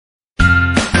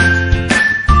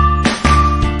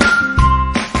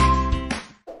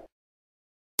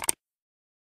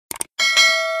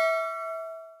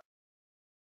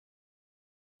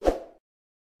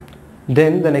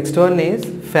Then the next one is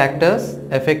factors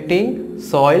affecting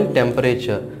soil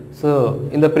temperature. So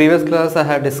in the previous class I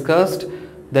had discussed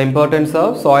the importance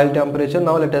of soil temperature.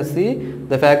 Now let us see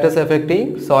the factors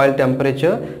affecting soil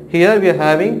temperature. Here we are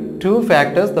having two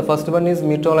factors. The first one is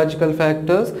meteorological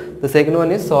factors. The second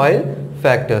one is soil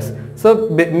factors. So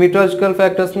meteorological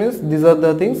factors means these are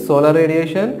the things: solar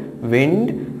radiation,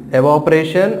 wind,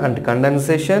 evaporation and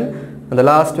condensation. And the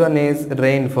last one is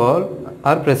rainfall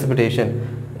or precipitation.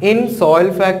 In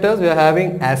soil factors we are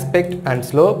having aspect and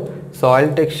slope,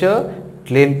 soil texture,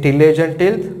 tillage and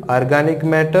tilt, organic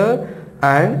matter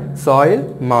and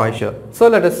soil moisture. So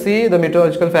let us see the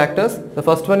meteorological factors. The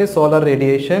first one is solar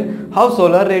radiation. How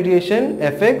solar radiation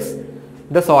affects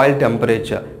the soil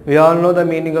temperature. We all know the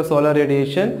meaning of solar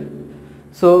radiation.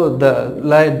 So the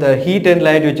light, the heat and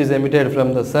light which is emitted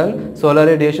from the sun, solar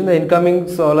radiation, the incoming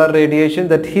solar radiation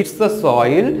that hits the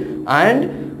soil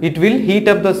and it will heat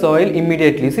up the soil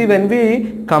immediately. See, when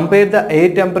we compare the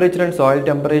air temperature and soil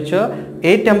temperature,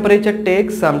 air temperature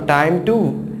takes some time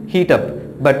to heat up.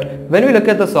 But when we look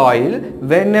at the soil,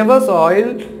 whenever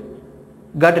soil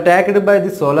got attacked by the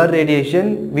solar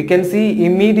radiation, we can see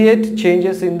immediate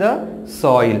changes in the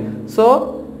soil.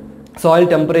 So soil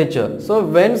temperature. So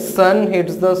when sun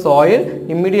hits the soil,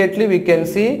 immediately we can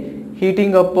see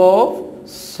heating up of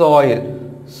soil.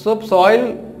 So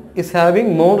soil is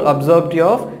having more absorption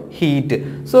of heat.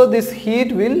 So this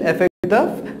heat will affect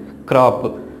the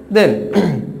crop.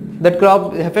 Then that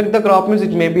crop affect the crop means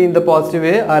it may be in the positive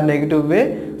way or negative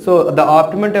way. So the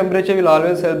optimum temperature will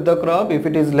always help the crop. If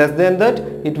it is less than that,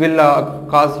 it will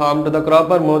cause harm to the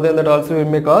crop, or more than that also it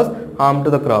may cause harm to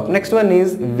the crop. Next one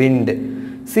is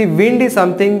wind. See, wind is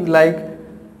something like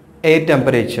air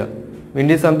temperature.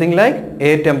 Wind is something like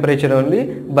air temperature only.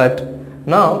 But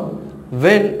now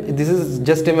when this is,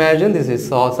 just imagine this is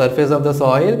surface of the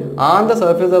soil. On the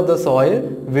surface of the soil,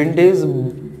 wind is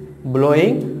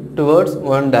blowing towards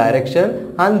one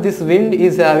direction, and this wind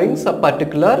is having some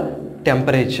particular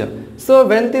temperature. So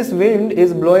when this wind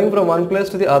is blowing from one place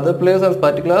to the other place on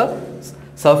particular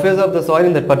surface of the soil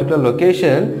in that particular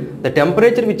location, the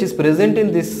temperature which is present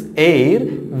in this air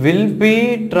will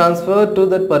be transferred to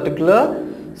that particular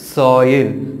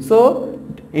soil. So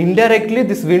indirectly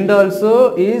this wind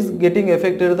also is getting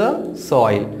affected the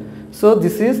soil. So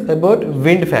this is about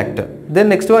wind factor. Then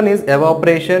next one is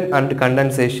evaporation and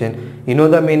condensation. You know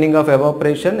the meaning of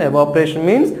evaporation. Evaporation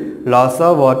means loss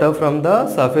of water from the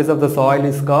surface of the soil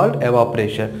is called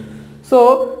evaporation.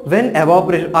 So when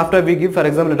evaporation, after we give, for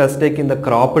example, let us take in the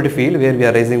cropped field where we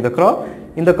are raising the crop.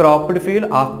 In the cropped field,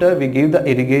 after we give the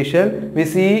irrigation, we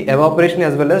see evaporation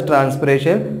as well as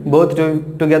transpiration. Both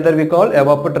together we call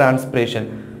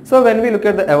evapotranspiration. So when we look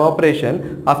at the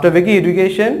evaporation, after we give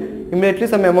irrigation, immediately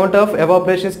some amount of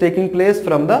evaporation is taking place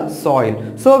from the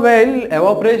soil. So while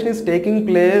evaporation is taking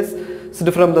place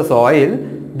from the soil,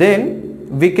 then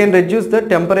we can reduce the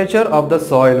temperature of the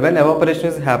soil when evaporation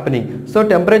is happening. So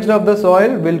temperature of the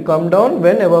soil will come down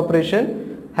when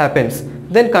evaporation happens.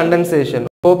 Then condensation.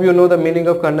 Hope you know the meaning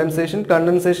of condensation.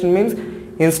 Condensation means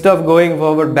instead of going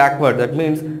forward, backward. That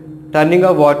means turning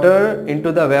of water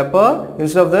into the vapor.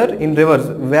 Instead of that, in reverse.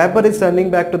 Vapor is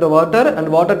turning back to the water and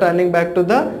water turning back to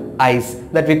the ice.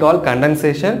 That we call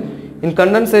condensation. In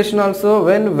condensation also,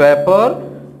 when vapor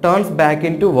turns back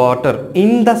into water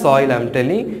in the soil, I am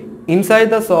telling, inside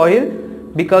the soil,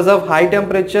 because of high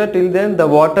temperature, till then the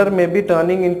water may be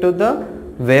turning into the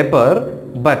vapor,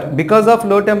 but because of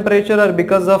low temperature or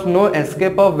because of no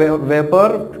escape of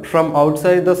vapor from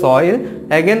outside the soil,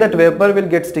 again that vapor will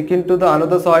get stick into the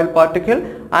another soil particle,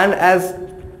 and as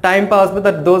time passes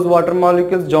that those water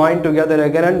molecules join together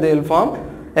again and they will form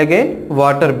again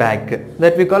water back.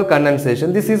 That we call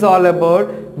condensation. This is all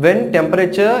about when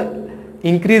temperature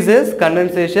increases,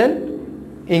 condensation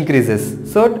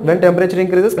increases. So when temperature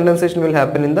increases, condensation will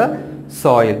happen in the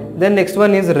soil. Then next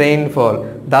one is rainfall.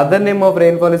 The other name of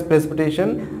rainfall is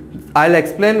precipitation. I'll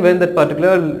explain when that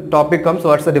particular topic comes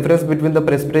what's the difference between the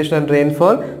precipitation and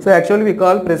rainfall. So actually we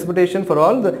call precipitation for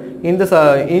all the in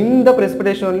the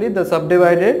precipitation only the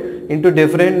subdivided into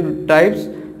different types.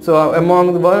 So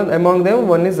among them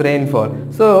one is rainfall.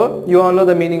 So you all know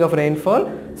the meaning of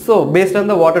rainfall. So based on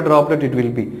the water droplet it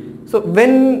will be. So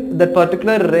when that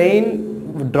particular rain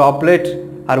droplet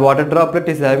or water droplet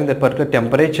is having that particular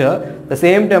temperature, the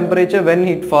same temperature when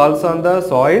it falls on the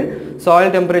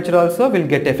soil temperature also will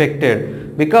get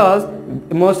affected, because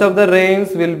most of the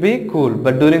rains will be cool,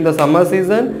 but during the summer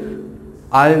season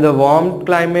or in the warm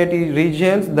climate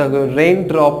regions, the rain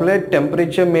droplet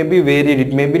temperature may be varied,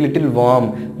 it may be little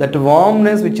warm. That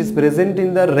warmness which is present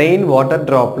in the rain water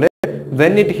droplet,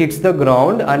 when it hits the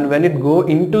ground and when it go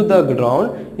into the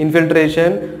ground,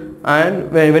 infiltration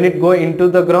and when it go into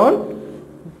the ground,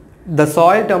 the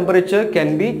soil temperature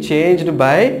can be changed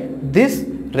by this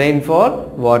rainfall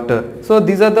water. So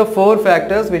these are the 4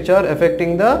 factors which are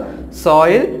affecting the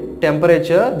soil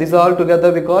temperature. These all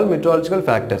together we call meteorological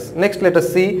factors. Next, let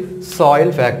us see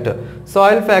soil factor.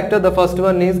 Soil factor, the first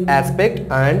one is aspect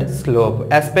and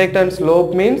slope. Aspect and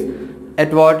slope means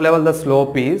at what level the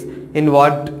slope is, in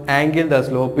what angle the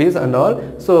slope is and all.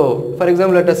 So for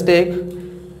example, let us take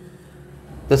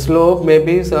the slope may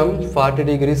be some 40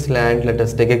 degrees slant. Let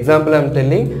us take example, I am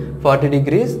telling 40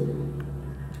 degrees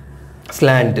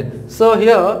slant. So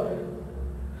here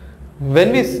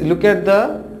when we look at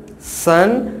the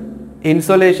sun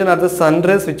insolation or the sun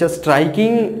rays which are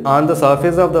striking on the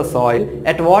surface of the soil,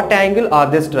 at what angle are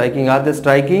they striking? Are they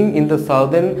striking in the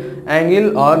southern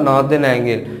angle or northern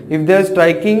angle? If they are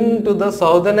striking to the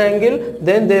southern angle,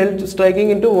 then they will be striking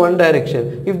into one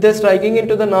direction. If they are striking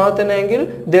into the northern angle,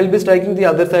 they will be striking the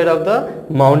other side of the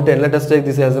mountain. Let us take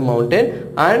this as a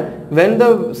mountain. And when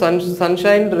the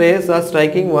sunshine rays are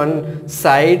striking one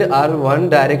side or one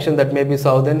direction, that may be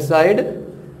southern side,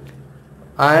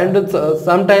 and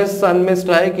sometimes sun may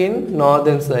strike in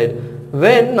northern side.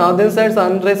 When northern side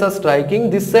sun rays are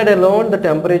striking, this side alone the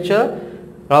temperature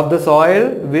of the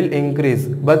soil will increase,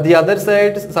 but the other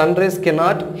side sun rays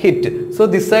cannot hit. So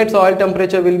this side soil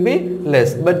temperature will be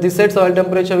less, but this side soil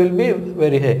temperature will be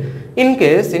very high.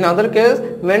 In other case,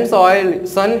 when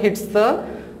sun hits the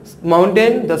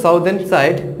mountain, the southern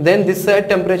side, then this side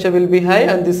temperature will be high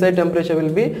and this side temperature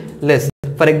will be less.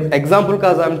 For example,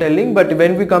 cause I am telling, but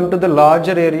when we come to the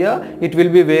larger area, it will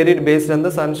be varied based on the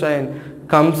sunshine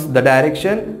comes, the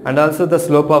direction and also the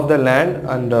slope of the land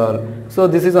and all. So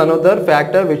this is another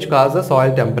factor which causes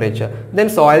soil temperature. Then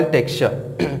soil texture.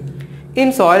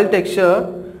 In soil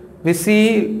texture, we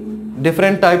see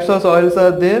different types of soils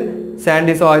are there.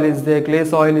 Sandy soil is there, clay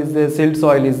soil is there, silt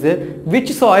soil is there.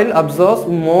 Which soil absorbs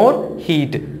more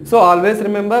heat? So always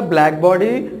remember, black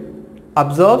body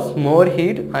absorbs more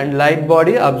heat and light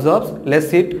body absorbs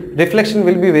less heat. Reflection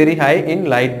will be very high in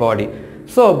light body.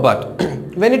 So but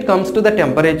when it comes to the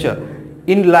temperature,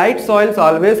 in light soils,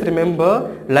 always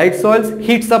remember, light soils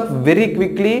heats up very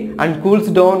quickly and cools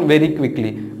down very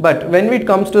quickly. But when it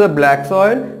comes to the black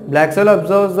soil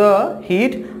absorbs the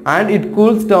heat and it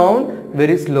cools down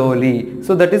very slowly.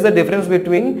 So that is the difference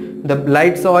between the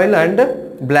light soil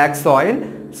and black soil.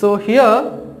 So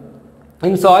here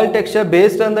in soil texture,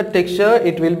 based on the texture,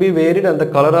 it will be varied, and the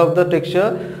color of the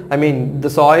texture, the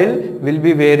soil will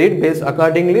be varied based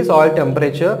accordingly. Soil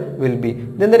temperature will be.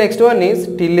 Then the next one is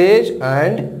tillage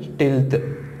and tilt.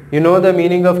 You know the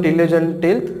meaning of tillage and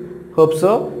tilt? Hope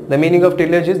so. The meaning of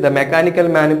tillage is the mechanical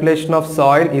manipulation of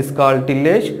soil is called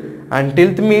tillage, and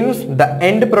tilt means the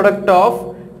end product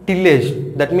of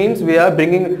tillage. That means we are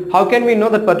bringing. How can we know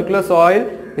that particular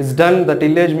soil is done? The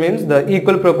tillage means the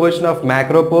equal proportion of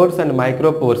macropores and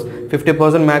micropores. 50%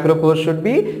 macropores should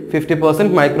be,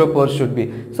 50% micropores should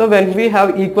be. So when we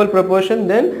have equal proportion,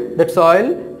 then that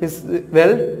soil is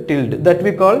well tilled. That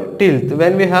we call tilt.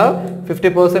 When we have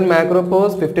 50%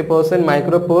 macropores, 50%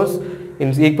 micropores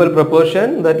in equal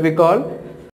proportion, that we call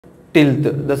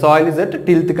tilt. The soil is at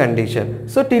tilt condition.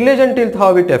 So tillage and tilt,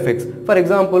 how it affects? For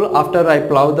example, after I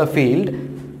plow the field,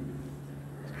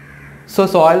 so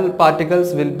soil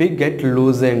particles will be get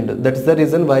loosened. That's the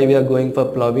reason why we are going for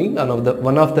plowing,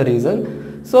 one of the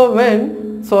reason. So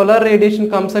when solar radiation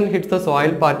comes and hits the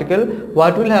soil particle,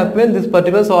 what will happen? This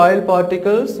particular soil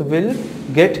particles will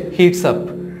get heats up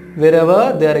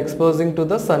wherever they are exposing to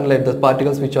the sunlight, the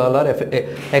particles which all are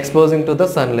exposing to the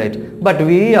sunlight. But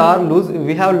we have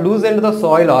loosened the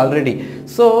soil already.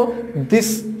 So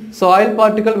this soil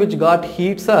particle which got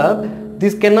heats up,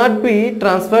 this cannot be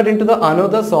transferred into the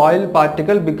another soil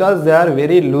particle because they are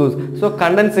very loose. So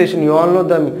condensation, you all know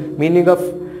the meaning of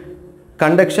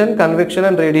conduction, convection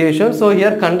and radiation. So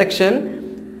here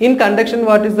conduction, in conduction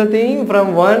what is the thing?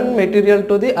 From one material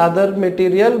to the other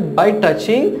material, by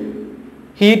touching,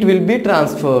 heat will be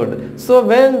transferred. So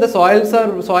when the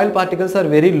soil particles are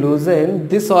very loosened,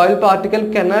 this soil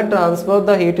particle cannot transfer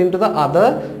the heat into the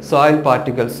other soil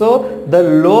particles. So the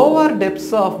lower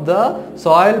depths of the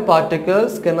soil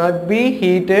particles cannot be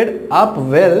heated up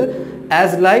well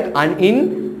as like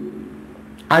in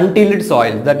untilled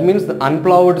soils. That means the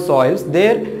unplowed soils,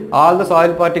 there all the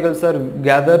soil particles are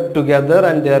gathered together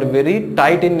and they are very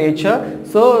tight in nature.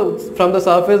 So from the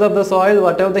surface of the soil,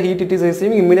 whatever the heat it is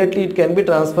receiving, immediately it can be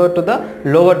transferred to the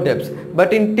lower depths.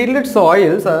 But in tilled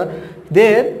soils,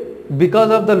 there,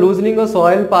 because of the loosening of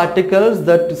soil particles,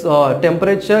 that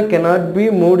temperature cannot be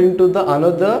moved into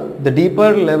the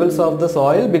deeper levels of the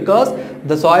soil, because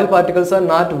the soil particles are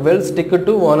not well stick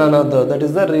to one another. That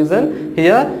is the reason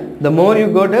here the more you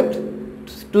go depth,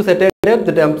 to certain depth,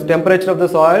 the temperature of the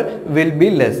soil will be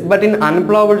less. But in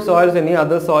unplowed soils, any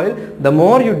other soil, the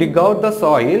more you dig out the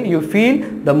soil, you feel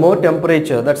the more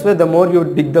temperature. That's why the more you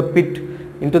dig the pit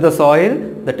into the soil,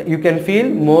 that you can feel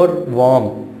more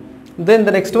warm. Then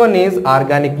the next one is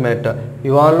organic matter.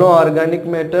 You all know organic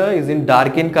matter is in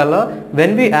dark in color.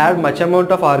 When we add much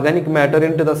amount of organic matter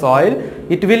into the soil,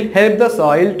 it will help the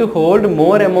soil to hold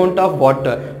more amount of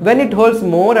water. When it holds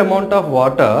more amount of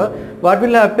water, what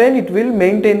will happen? It will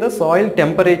maintain the soil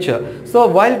temperature. So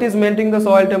while it is maintaining the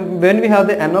soil when we have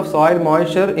the enough soil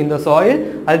moisture in the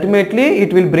soil, ultimately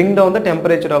it will bring down the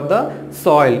temperature of the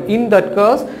soil. In that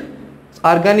case,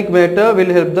 organic matter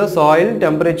will help the soil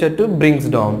temperature to brings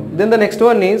down. Then the next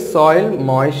one is soil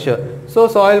moisture. So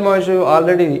soil moisture,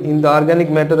 already in the organic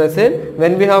matter I said,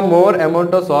 when we have more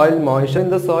amount of soil moisture in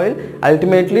the soil,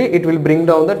 ultimately it will bring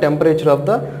down the temperature of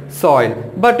the soil.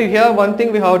 But here one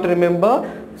thing we have to remember,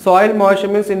 soil moisture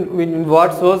means in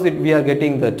what source we are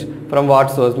getting that, from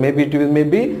what source. Maybe it will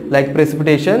maybe like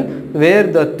precipitation, where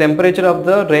the temperature of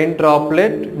the rain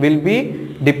droplet will be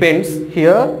depends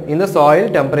here in the soil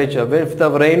temperature. If the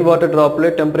rainwater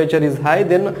droplet temperature is high,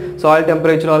 then soil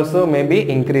temperature also may be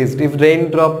increased. If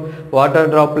water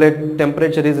droplet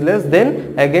temperature is less,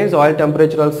 then again soil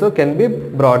temperature also can be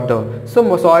brought down.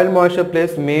 So soil moisture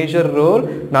plays major role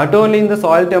not only in the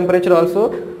soil temperature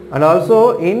also, and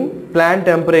also in plant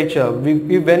temperature.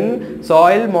 When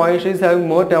soil moisture is having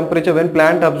more temperature, when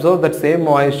plant absorb that same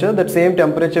moisture, that same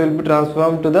temperature will be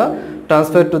transferred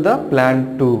to the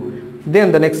plant too.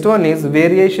 Then the next one is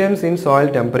variations in soil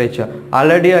temperature.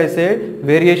 Already I said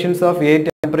variations of air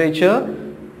temperature.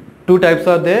 Two types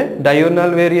are there,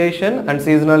 diurnal variation and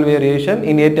seasonal variation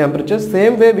in air temperature.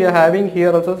 Same way we are having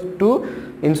here also two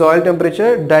in soil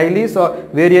temperature, daily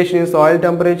variation in soil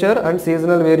temperature and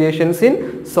seasonal variations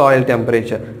in soil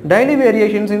temperature. Daily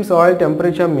variations in soil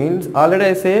temperature means, already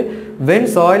I say, when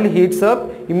soil heats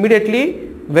up, immediately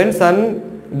when sun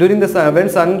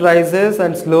rises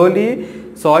and slowly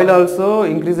soil also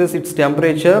increases its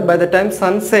temperature. By the time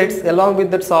sun sets, along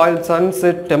with that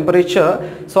sunset temperature,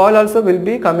 soil also will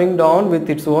be coming down with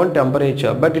its own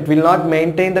temperature, but it will not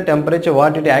maintain the temperature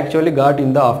what it actually got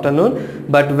in the afternoon.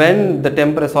 But when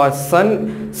the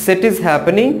sunset is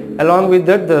happening, along with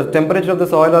that the temperature of the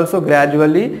soil also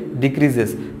gradually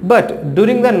decreases. But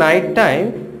during the night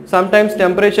time, sometimes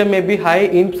temperature may be high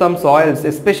in some soils,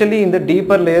 especially in the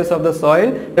deeper layers of the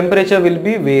soil, temperature will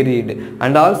be varied.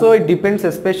 And also it depends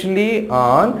especially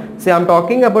on, say I am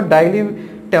talking about daily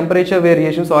temperature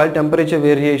variation, soil temperature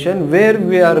variation, where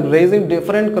we are raising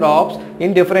different crops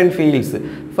in different fields.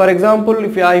 For example,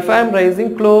 if I am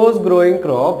raising close growing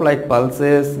crop like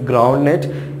pulses,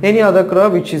 groundnut, any other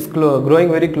crop which is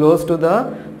growing very close to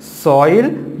the soil,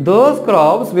 those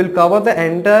crops will cover the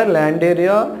entire land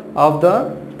area of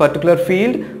the particular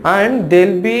field, and they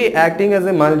will be acting as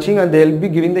a mulching, and they will be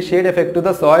giving the shade effect to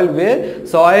the soil, where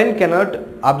soil cannot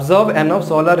absorb enough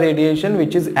solar radiation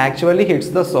which is actually hits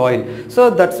the soil.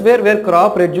 So that's where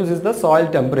crop reduces the soil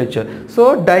temperature.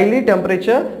 So daily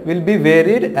temperature will be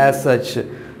varied as such.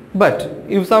 But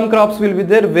if some crops will be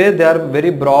there where they are very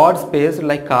broad spaced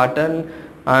like cotton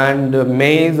and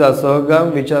maize or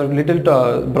sorghum, which are little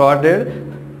broad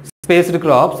spaced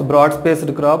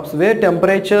crops, where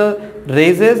temperature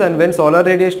raises, and when solar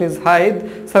radiation is high,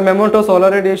 some amount of solar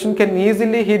radiation can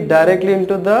easily hit directly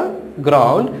into the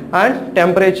ground and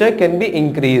temperature can be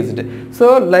increased.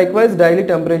 So likewise daily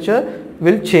temperature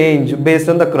will change based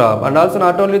on the crop. And also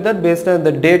not only that, based on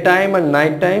the daytime and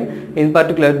night time, in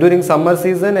particular during summer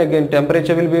season again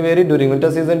temperature will be varied, during winter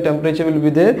season temperature will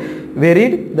be there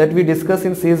varied, that we discuss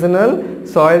in seasonal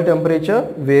soil temperature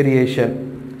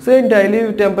variation. So in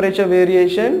daily temperature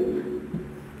variation,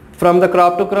 from the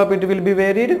crop to crop it will be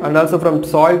varied, and also from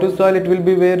soil to soil it will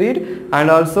be varied, and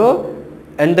also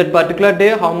in that particular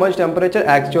day how much temperature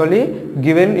actually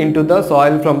given into the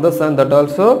soil from the sun, that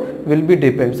also will be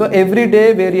depend. So every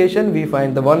day variation we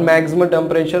find the one maximum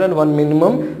temperature and one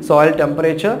minimum soil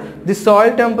temperature. The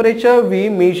soil temperature we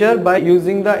measure by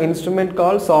using the instrument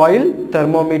called soil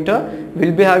thermometer.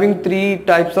 We'll be having three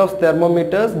types of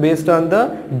thermometers based on the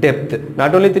depth.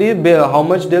 Not only three, how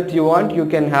much depth you want, you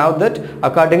can have that.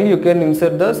 Accordingly you can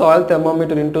insert the soil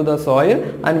thermometer into the soil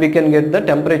and we can get the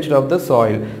temperature of the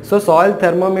soil. So soil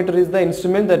thermometer is the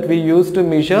instrument that we use to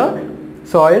measure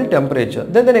soil temperature.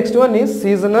 Then the next one is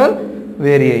seasonal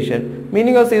variation.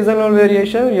 Meaning of seasonal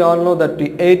variation, you all know that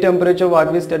the air temperature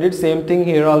what we studied, same thing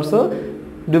here also.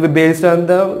 based on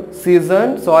the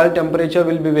season, soil temperature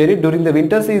will be varied. During the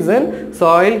winter season,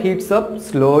 soil heats up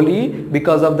slowly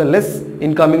because of the less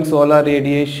incoming solar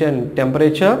radiation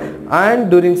temperature,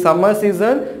 and during summer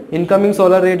season, incoming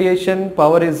solar radiation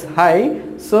power is high.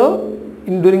 So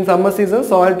during summer season,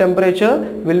 soil temperature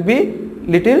will be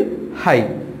little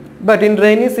high. But in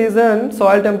rainy season,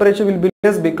 soil temperature will be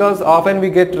less because often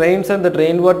we get rains and the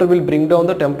rainwater will bring down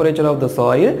the temperature of the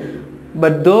soil.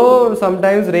 But though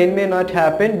sometimes rain may not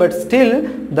happen, but still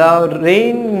the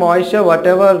rain moisture,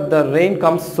 whatever the rain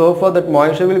comes so far, that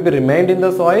moisture will be remained in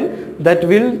the soil, that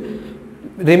will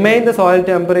remain the soil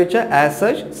temperature as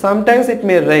such. Sometimes it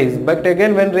may rise, but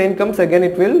again when rain comes, again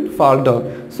it will fall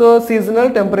down. So seasonal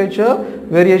temperature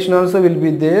variation also will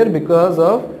be there because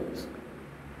of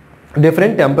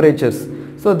different temperatures.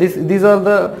 So these are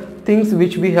the things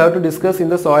which we have to discuss in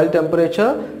the soil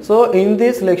temperature. So in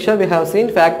this lecture we have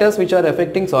seen factors which are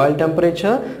affecting soil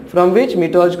temperature, from which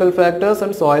meteorological factors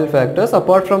and soil factors.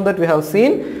 Apart from that, we have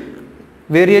seen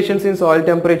variations in soil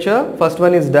temperature. First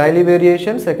one is daily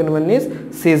variation, second one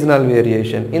is seasonal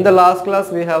variation. In the last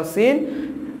class we have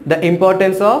seen the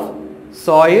importance of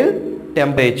soil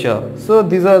temperature. So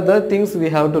these are the things we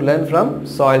have to learn from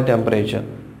soil temperature.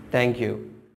 Thank you.